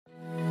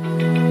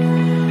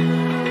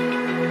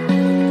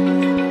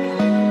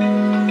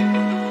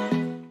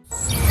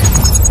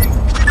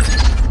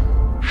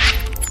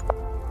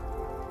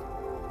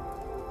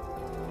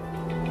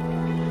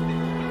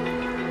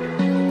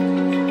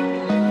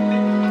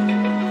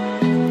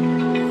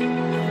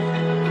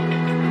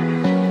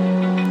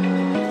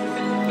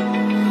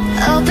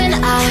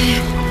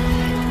vibe.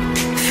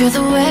 Feel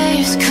the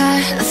waves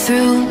cut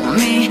through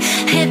me,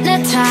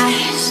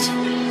 hypnotized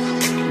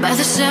by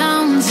the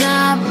sounds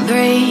I'm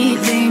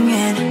breathing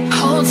in.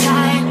 Hold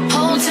tight,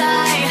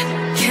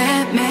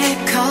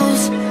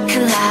 chemicals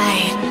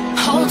collide.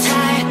 Hold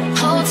tight,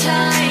 hold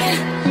tight,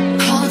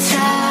 hold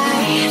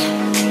tight.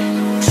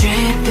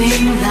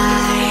 Dripping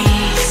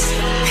lights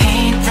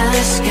paint the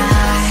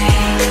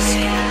skies,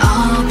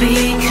 all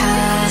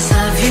because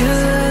of you.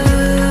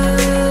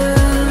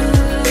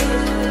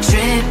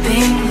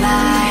 Dripping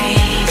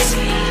lights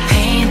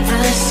paint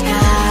the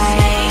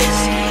skies,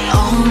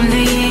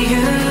 only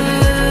you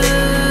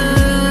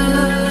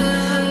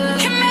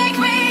can make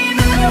me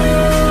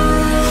move.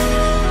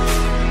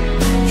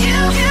 You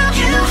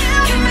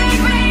can make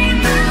me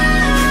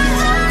move.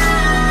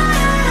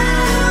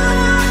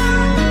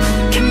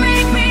 Can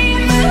make me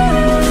move.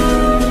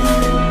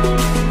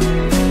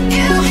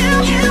 You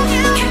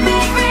can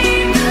make me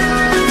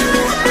move.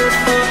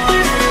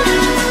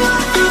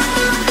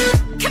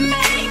 Can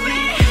make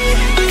me.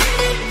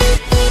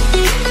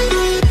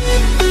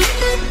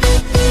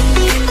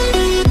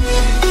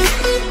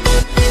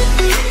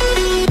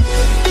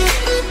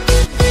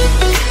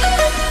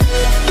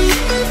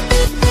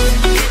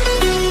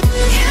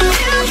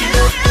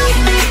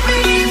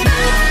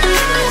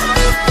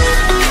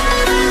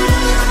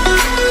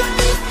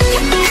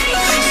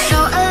 So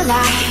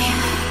alive,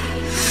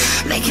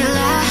 make it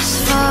last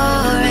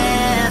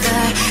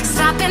forever.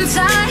 Stop in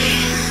time,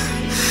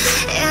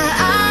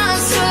 yeah, I'm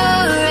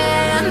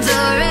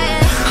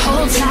surrendering.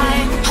 Hold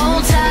tight,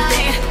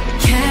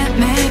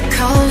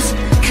 chemicals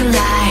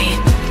collide.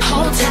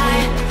 Hold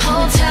tight,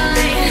 hold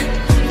tight,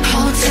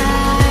 hold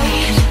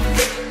tight.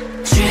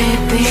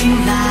 Dripping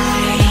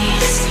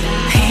lights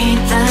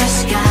paint the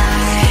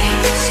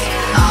skies,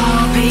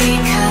 all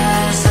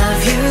because of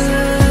you.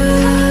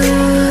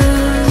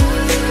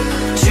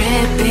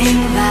 Dripping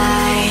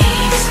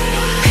lights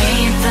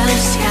paint the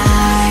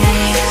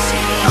skies,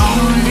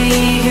 only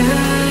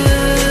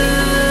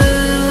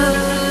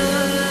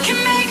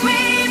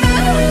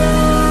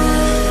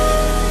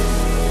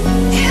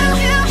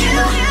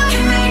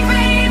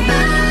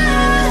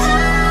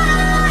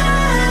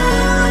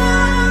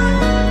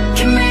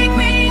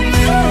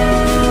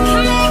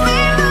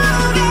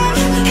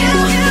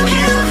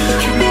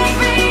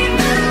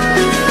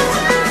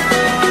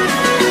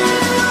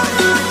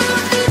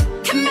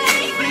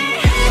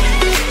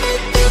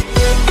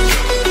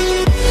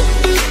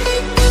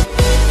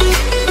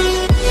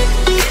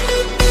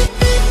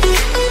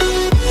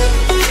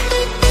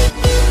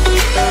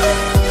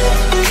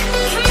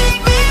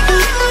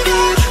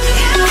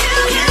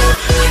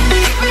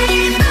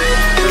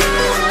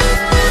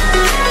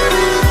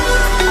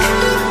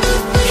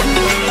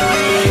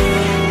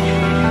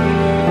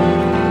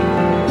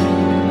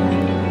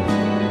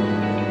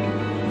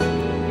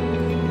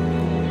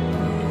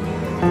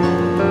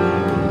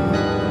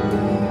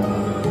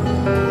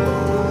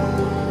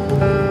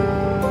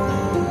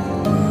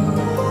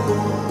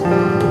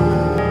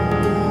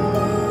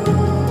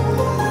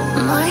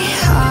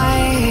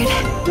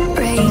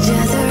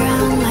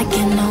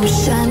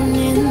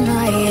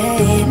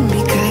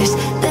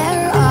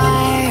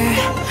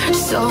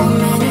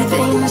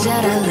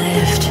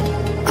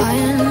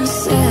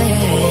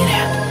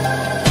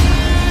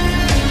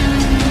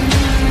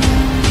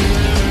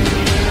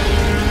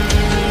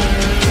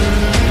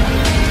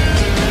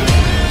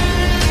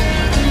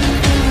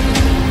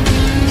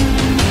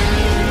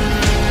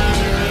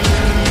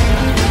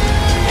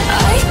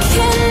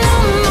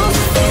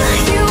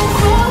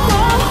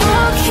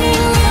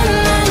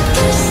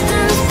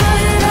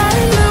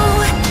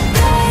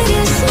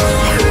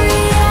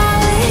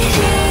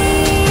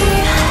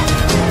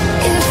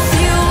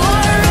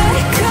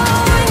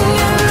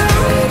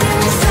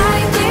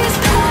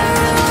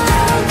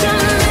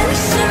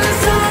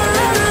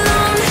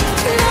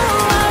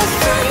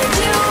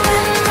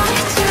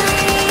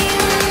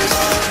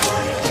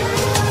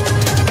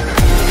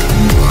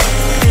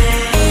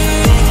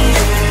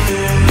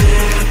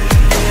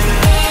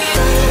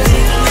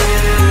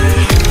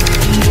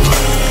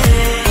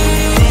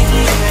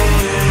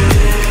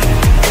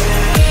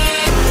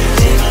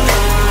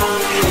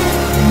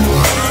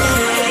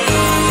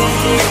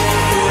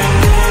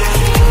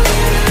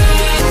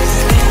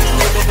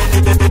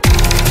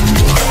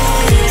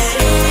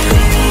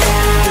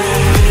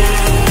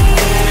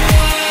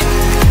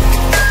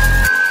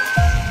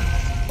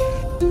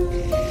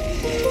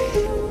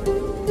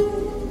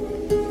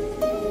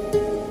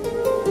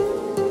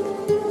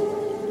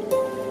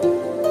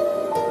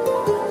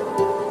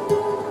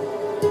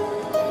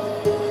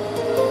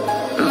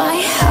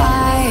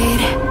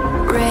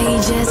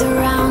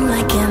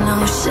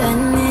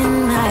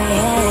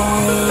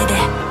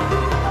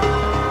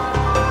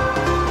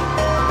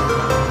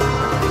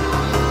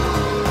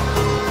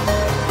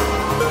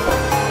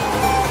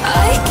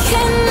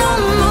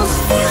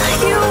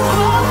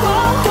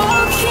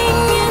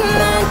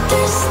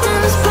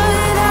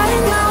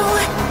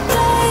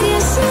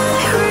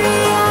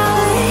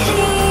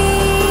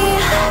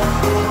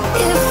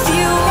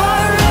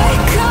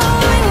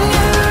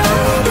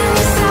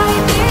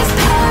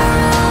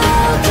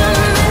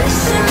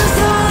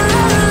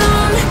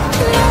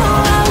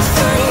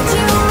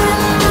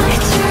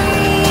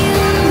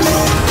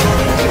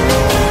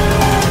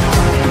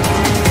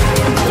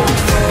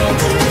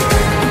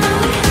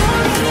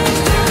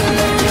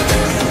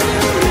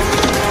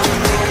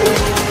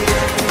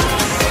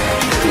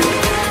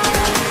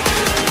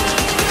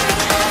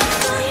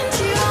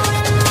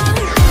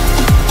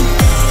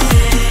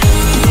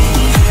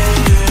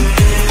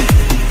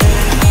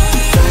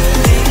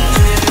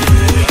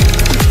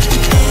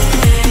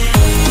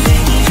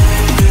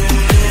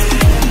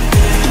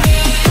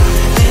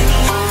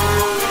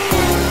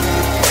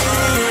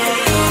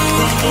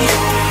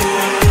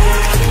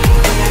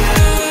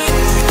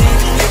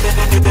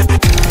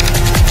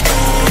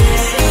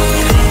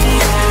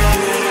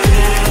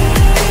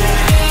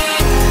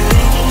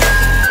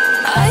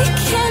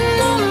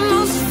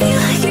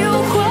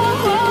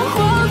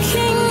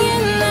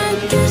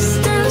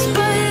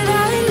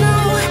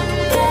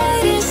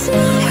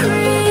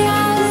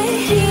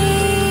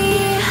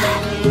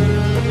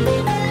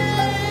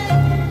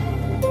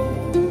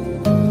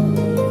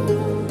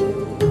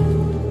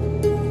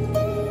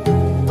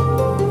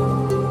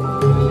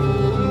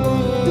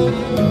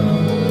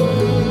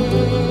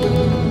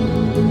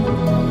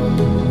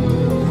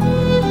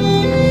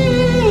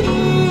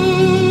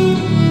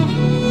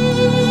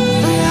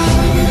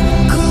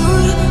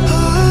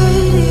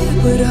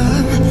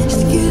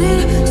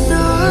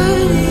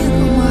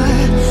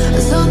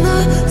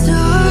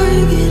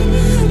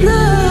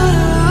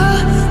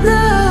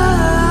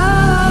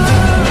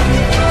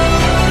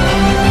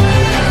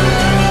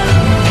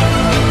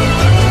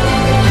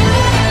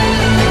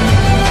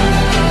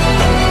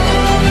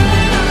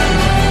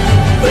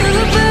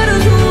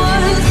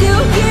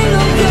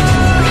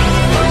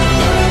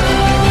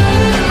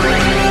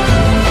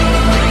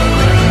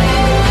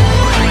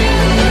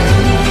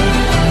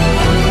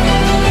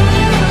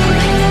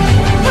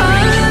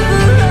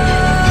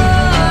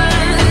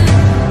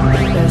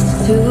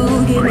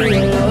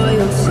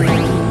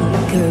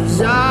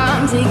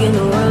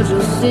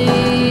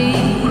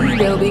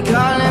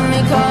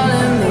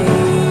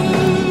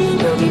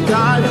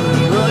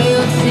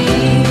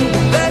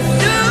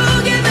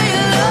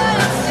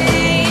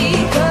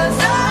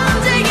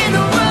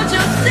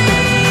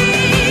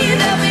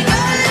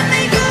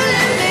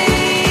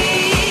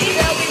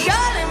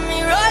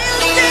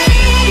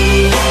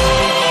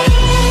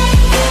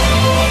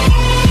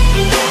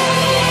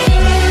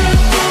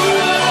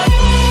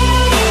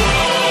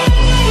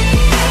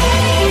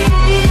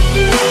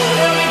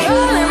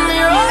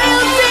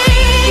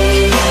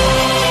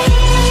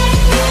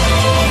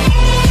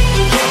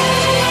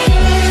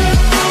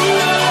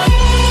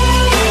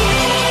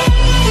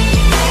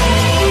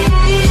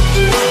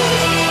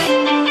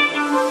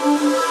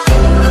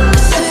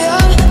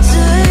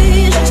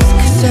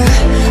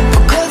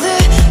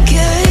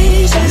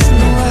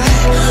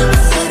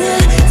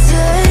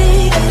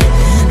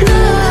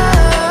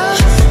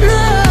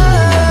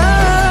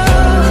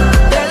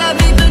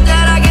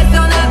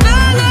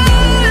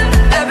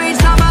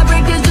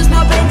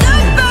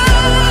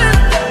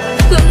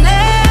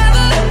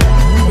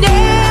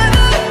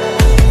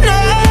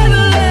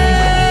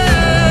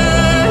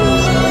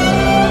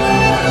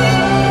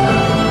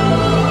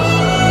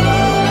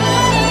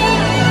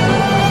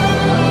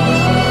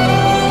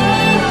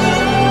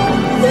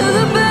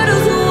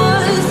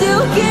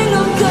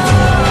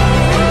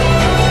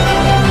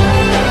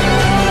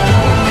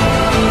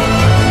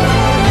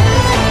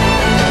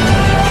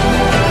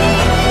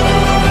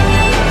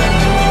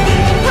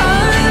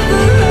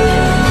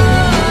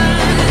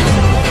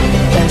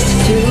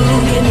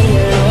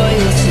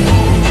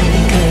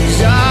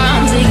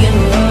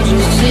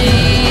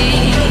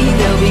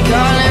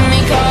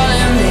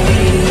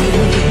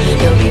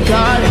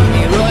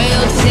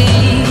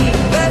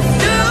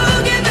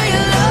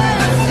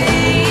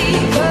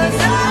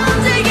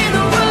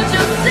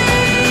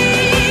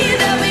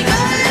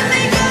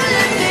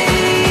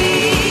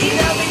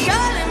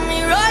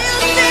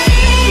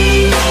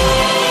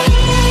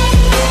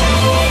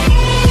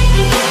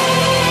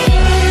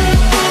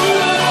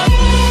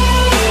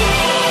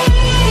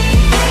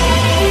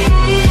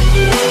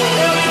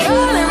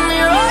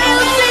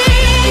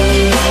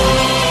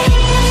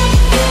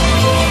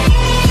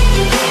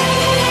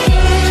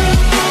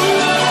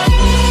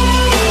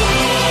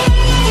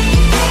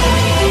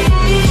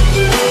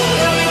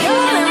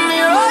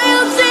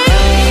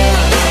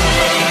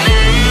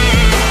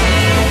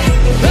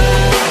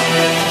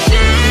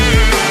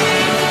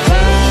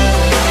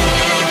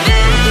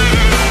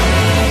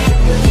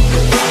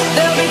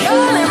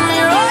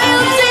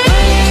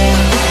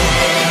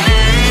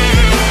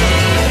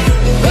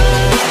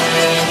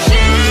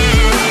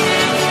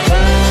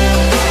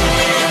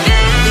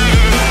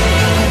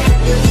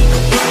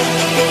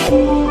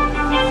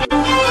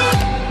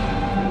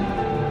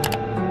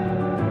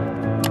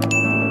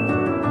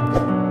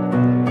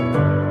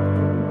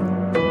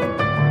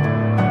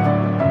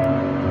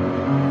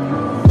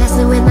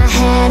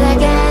head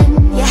again.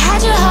 You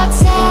had your heart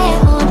set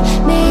on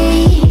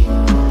me,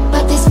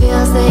 but these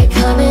feels, they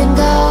come and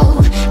go,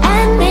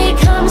 and they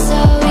come so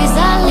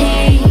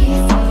easily.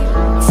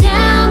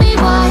 Tell me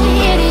what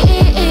it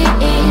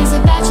is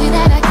about you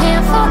that I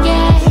can't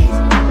forget,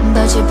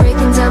 but you're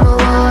breaking down my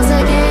walls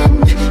again,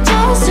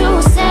 just to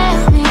set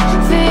me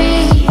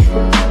free.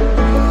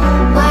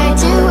 Why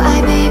do I,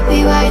 baby,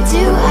 why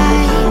do I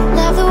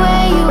love the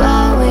way you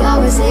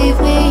always leave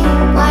me?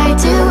 Why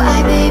do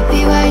I, baby,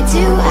 why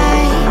do I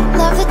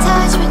love the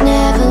touch but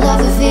never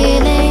love the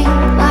feeling?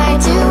 Why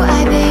do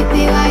I,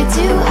 baby, why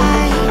do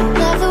I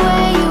love the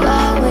way you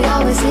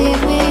always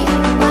leave me?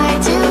 Why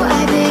do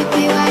I,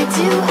 baby, why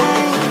do I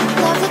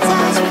love the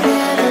touch but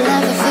never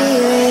love the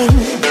feeling?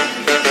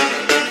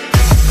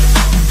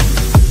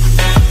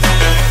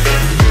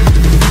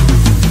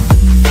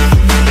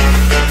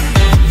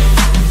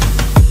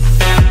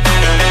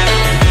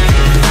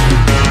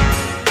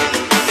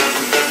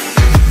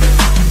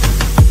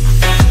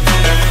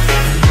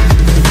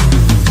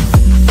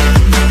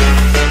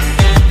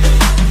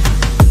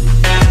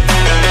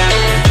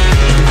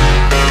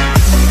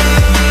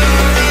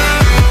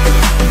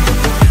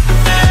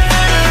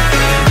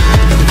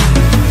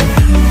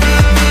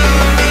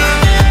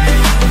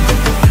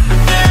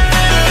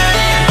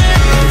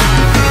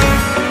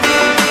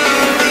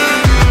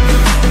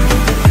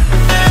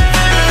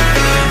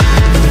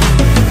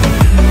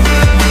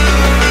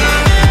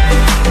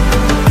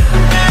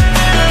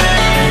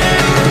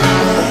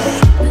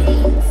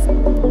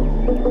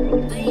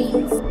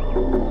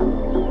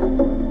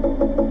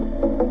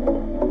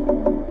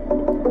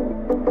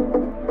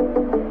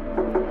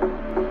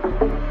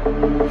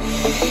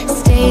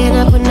 Staying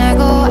up when I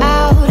go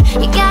out,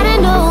 you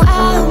gotta know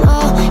I'm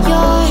all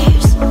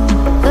yours.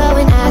 But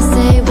when I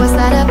say what's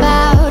that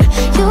about,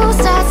 you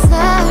start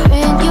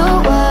slurring your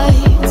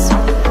words.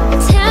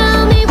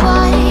 Tell me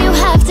why you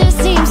have to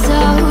seem so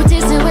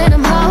distant when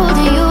I'm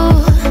holding you.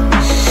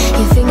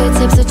 Your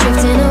fingertips are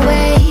drifting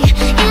away,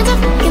 and I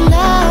fucking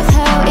love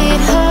how it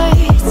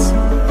hurts.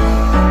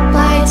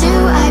 Why do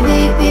I,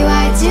 baby,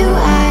 why do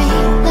I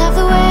love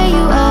the way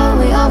you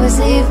always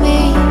leave me?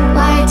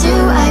 Why do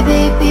I,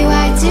 baby,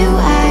 why do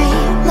I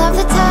love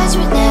the touch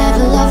but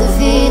never love the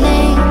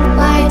feeling?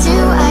 Why do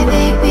I,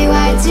 baby,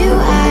 why do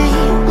I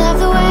love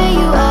the way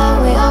you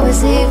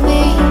always leave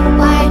me?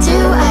 Why do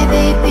I,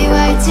 baby,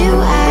 why do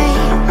I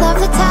love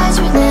the touch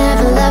but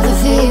never love the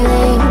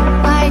feeling?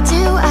 Why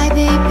do I,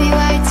 baby,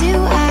 why do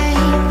I?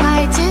 Why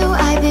do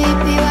I,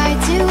 baby, why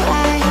do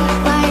I?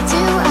 Why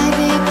do I,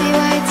 baby,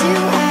 why do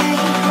I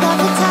love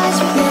the touch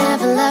but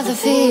never love the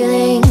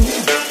feeling?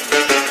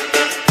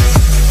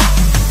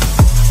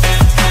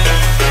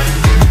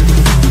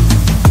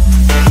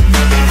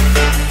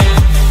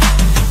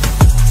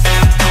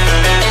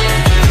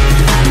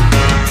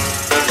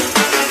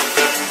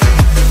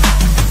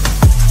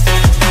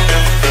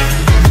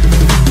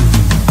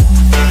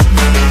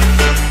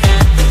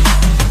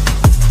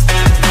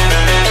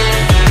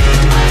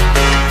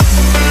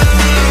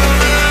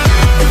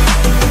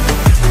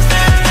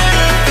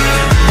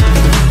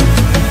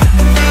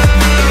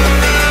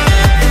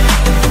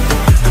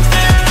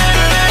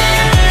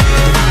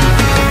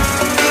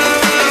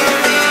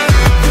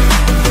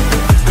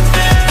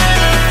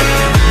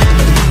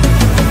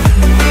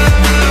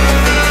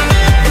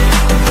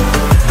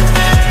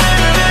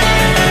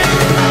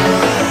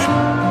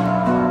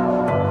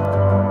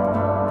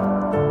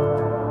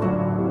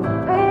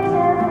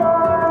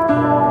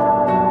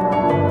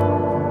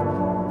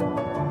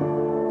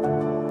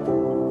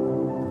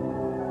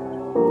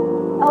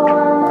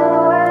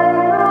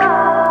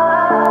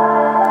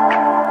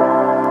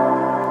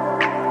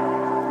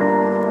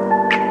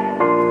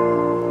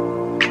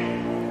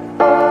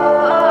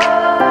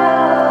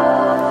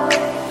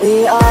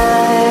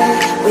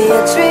 We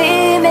are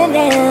dreaming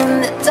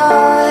in the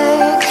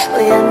dark.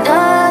 We are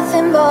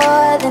nothing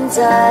more than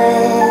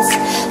dust.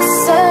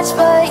 Search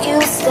but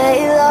you stay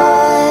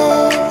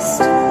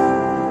lost.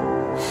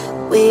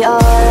 We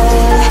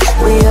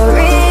are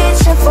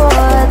reaching for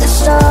the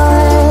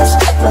stars,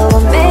 but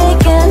we're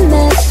making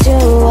this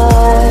too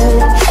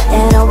hard.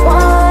 And I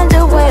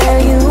wonder where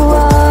you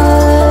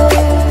are.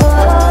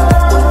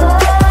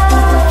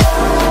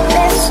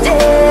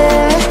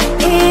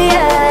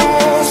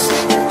 Mysterious,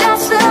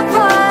 that's the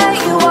part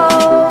you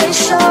always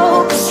show.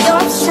 'Cause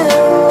you're too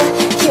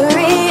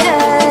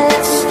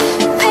curious.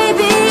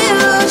 Baby,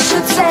 you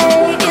should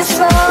take it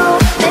slow.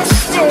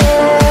 Mysterious,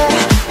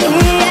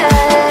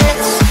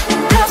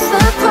 that's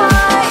the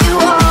part you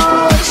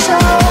always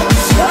show.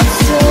 'Cause you're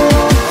too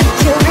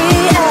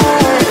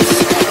curious.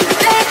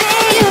 Baby,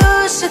 you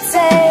should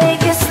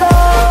take it slow.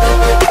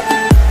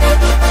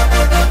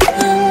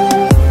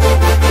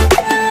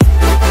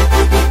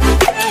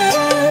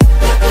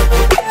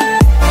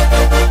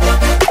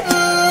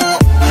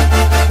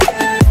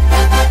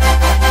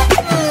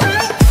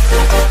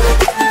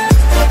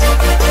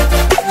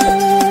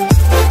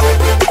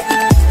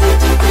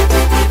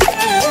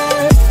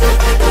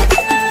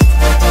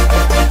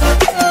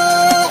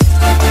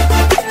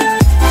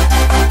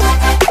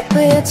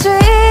 We're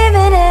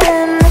dreaming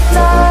in the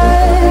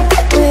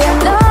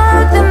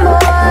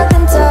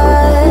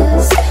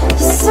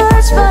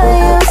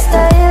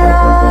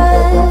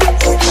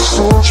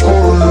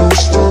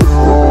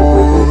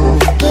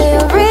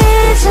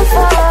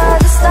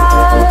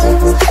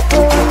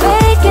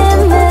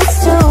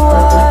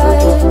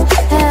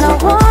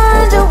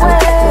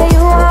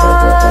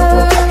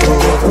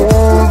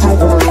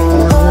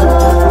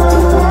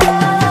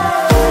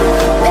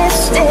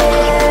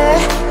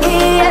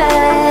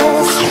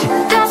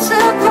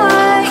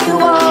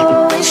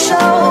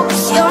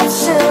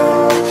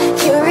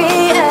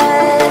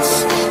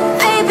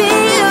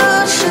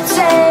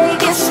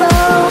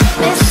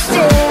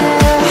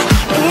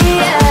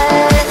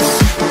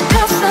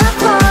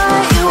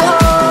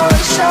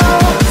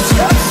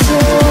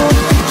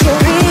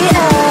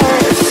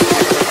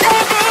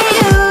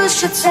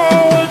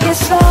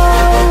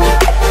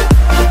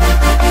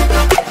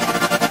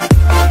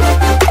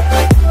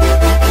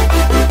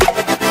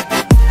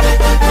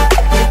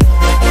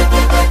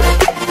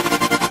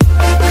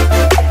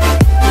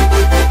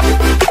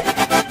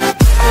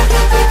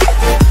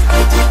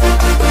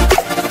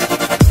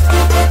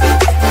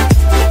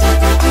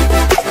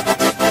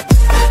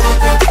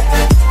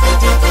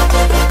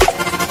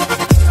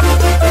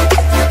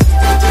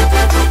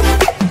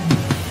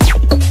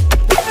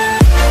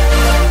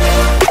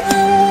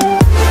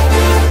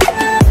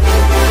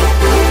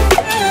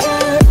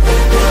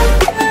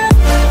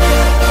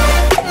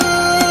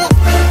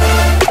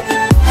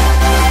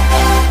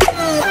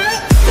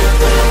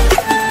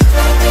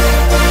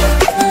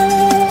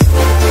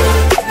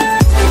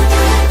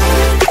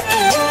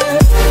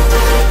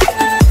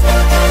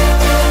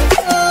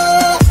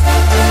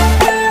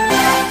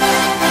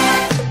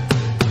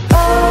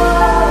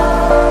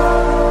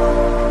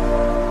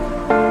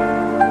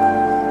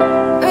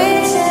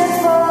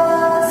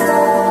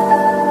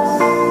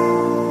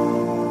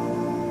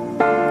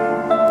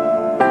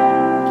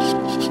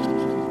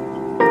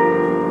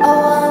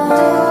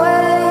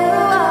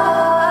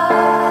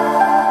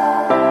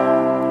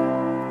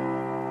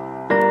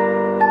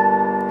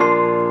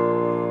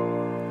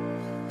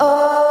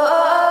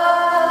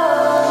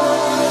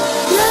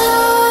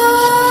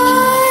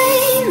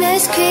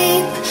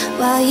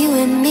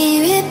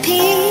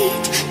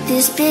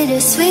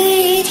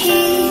bittersweet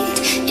heat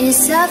is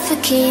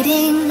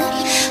suffocating.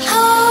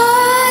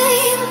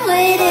 I'm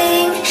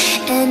waiting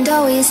and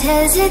always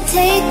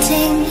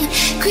hesitating.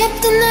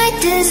 Kryptonite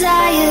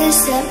desires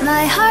set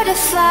my heart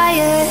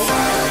afire.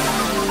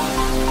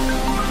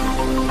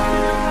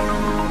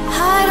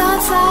 Heart on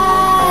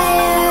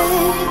fire.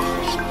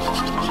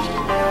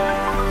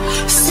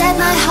 Set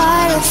my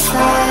heart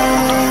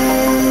afire.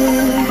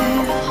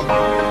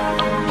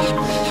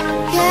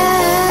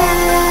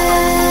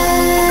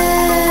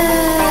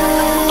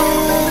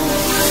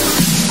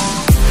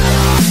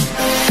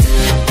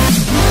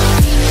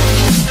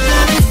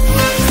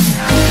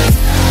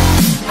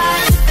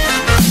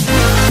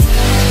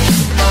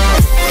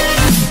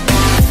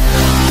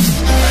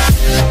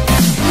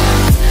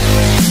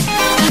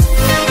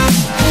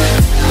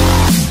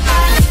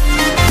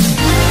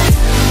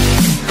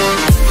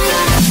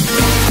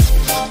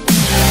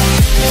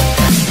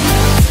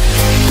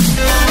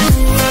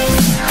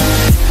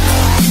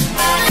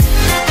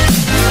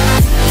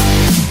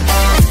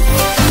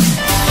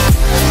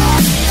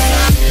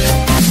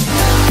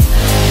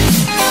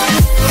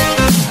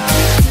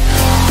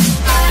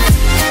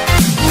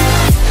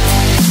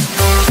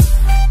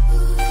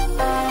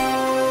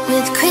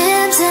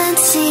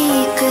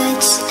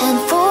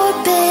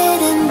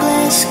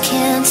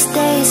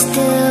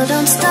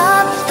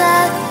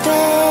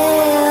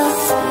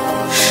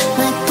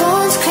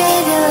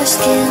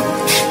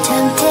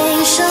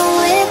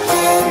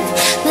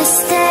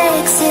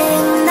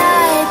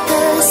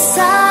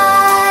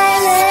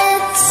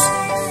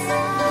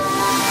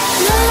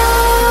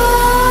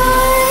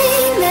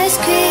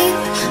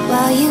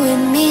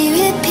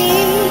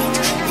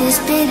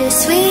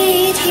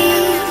 Bittersweet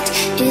heat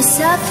is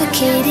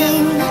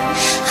suffocating.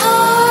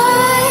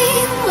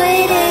 I'm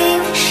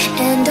waiting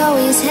and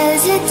always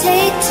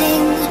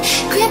hesitating.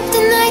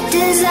 Kryptonite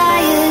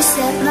desires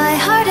set my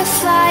heart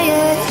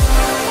afire.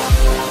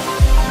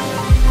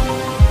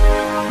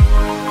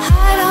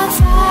 Heart on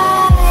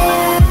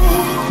fire.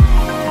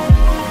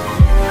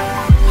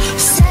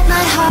 Set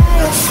my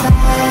heart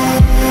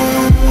afire.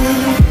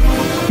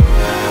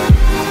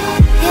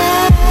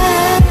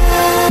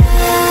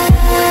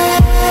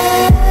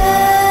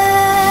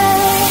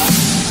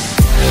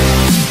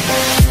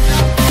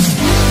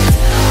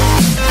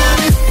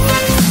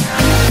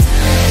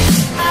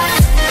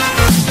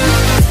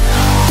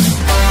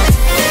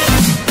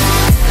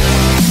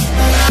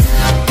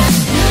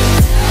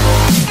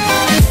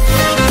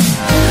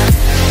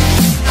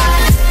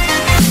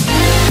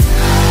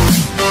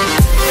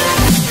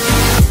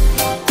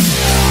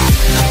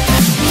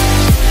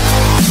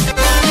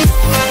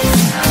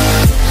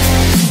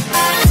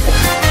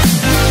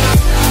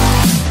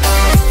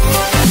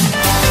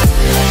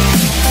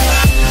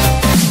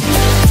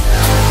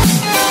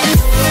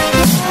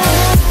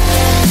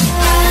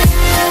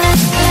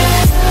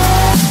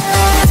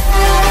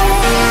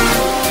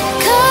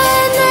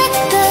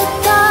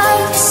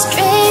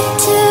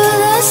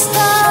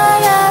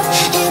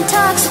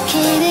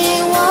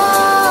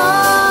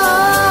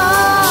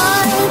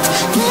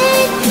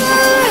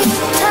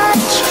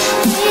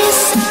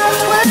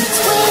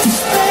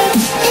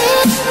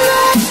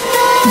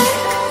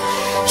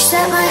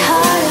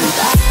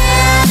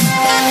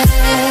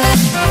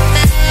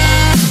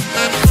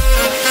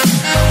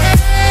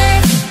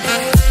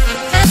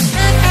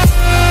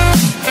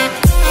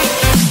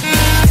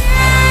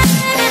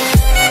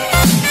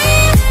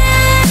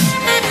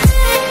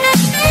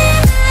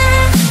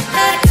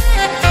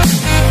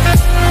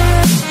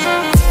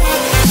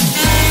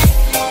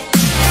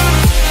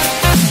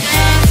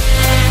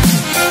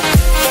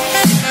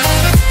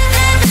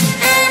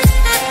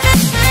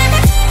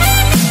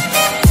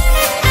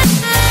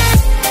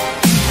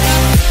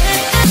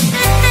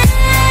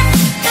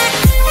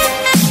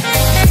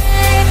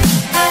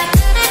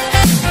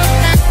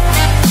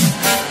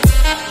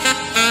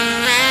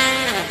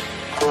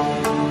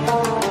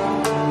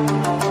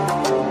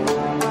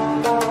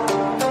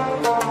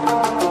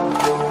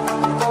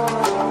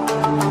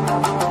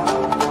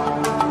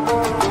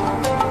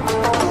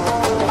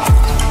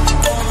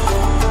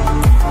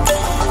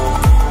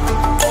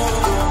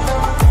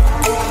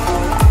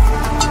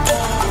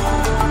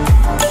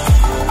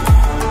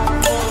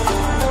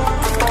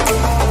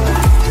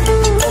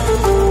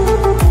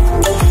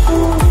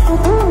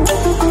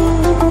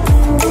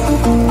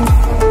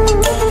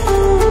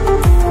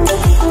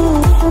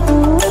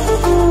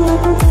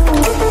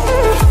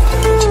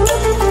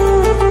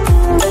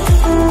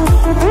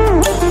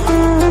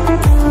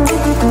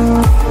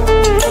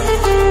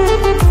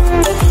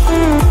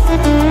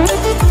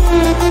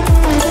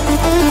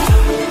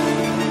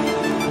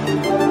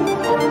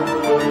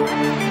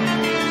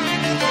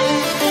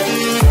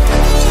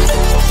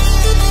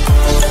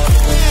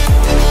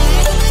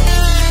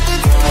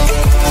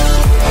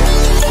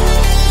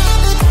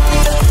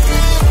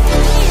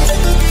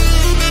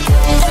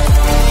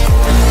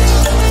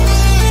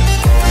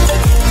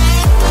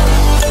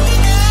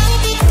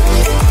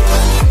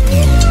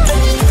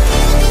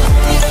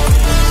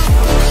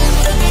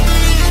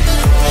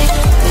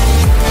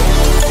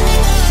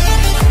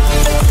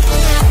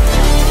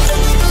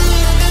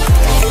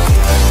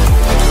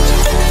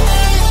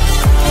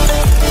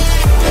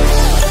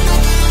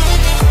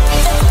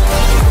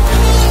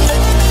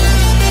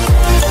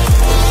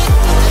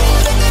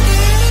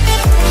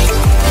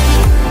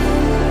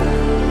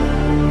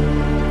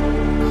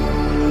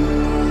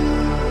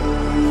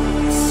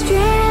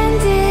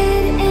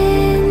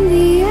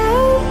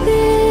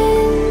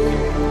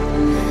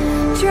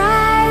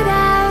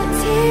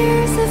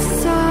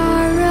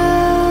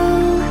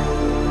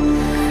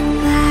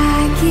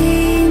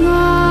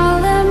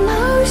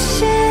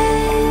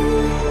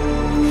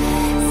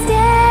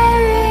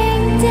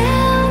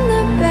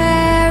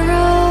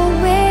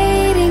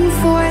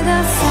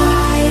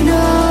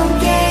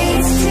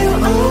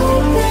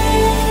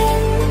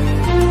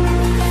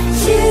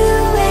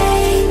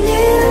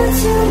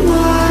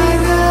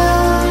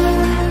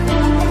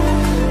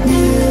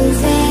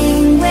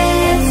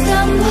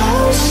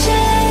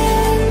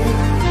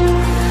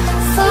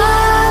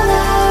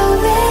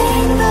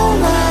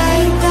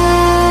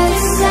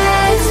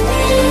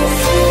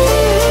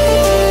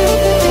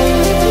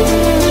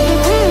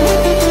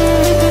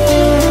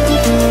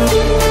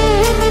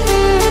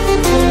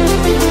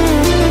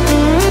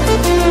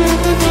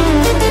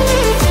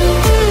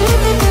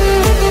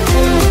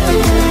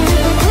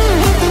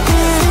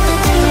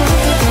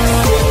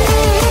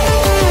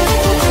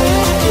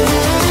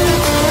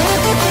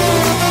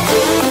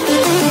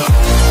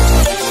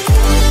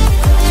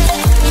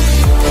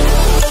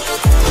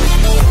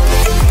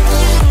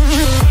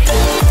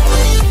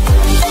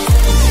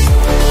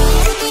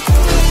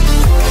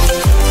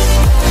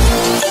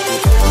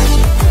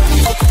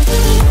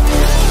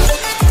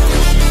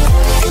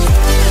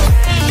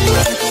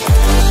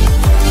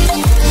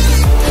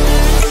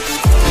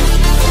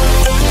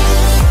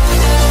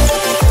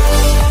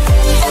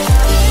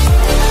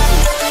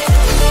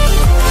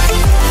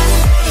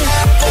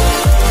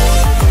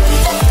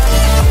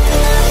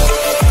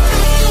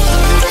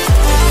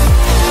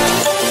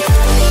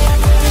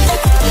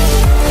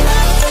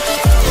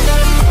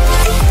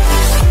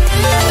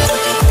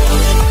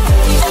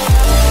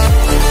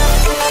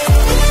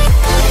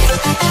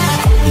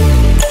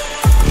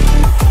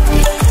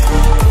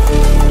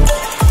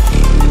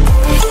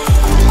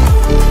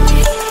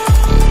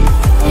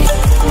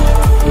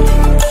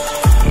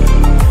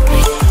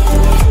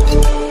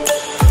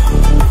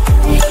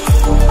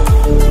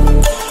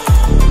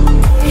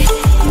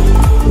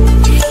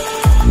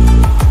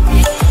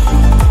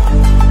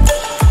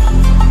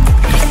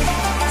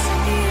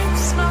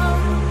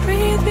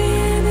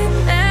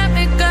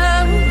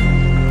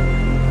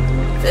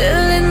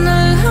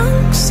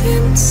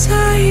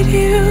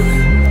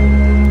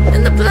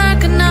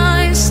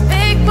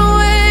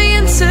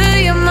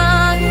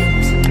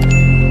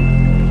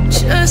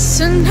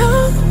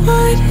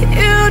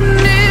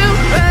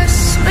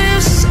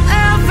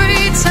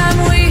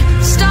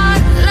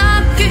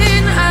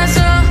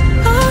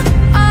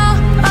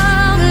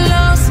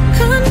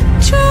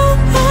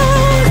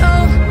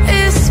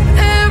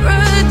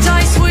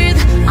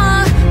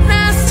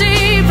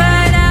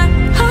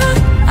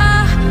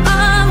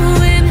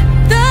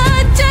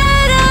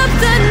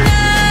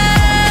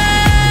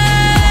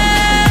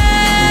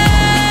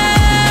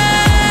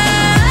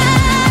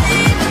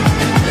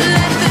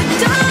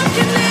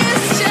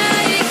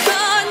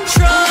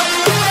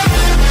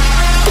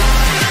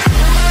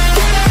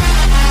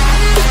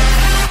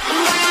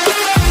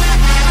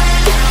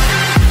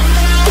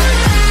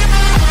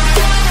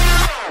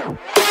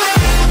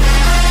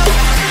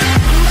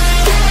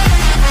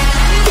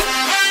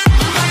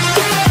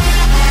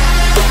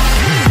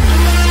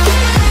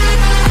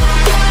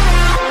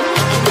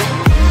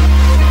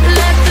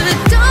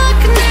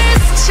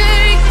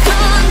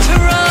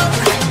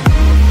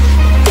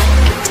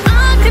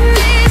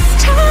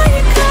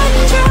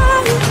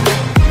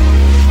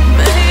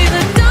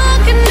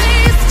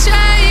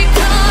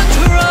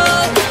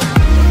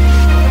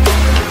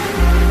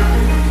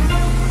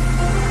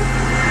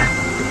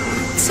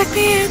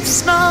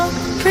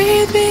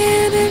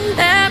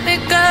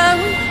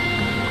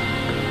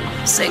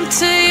 sink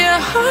to your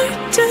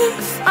heart to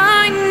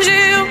find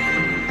you.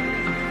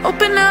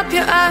 Open up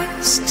your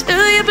eyes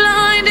till you're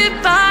blinded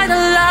by the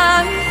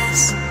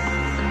lies,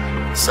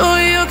 so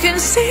you can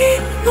see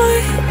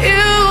what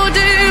you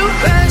do.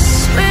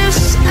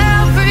 Restless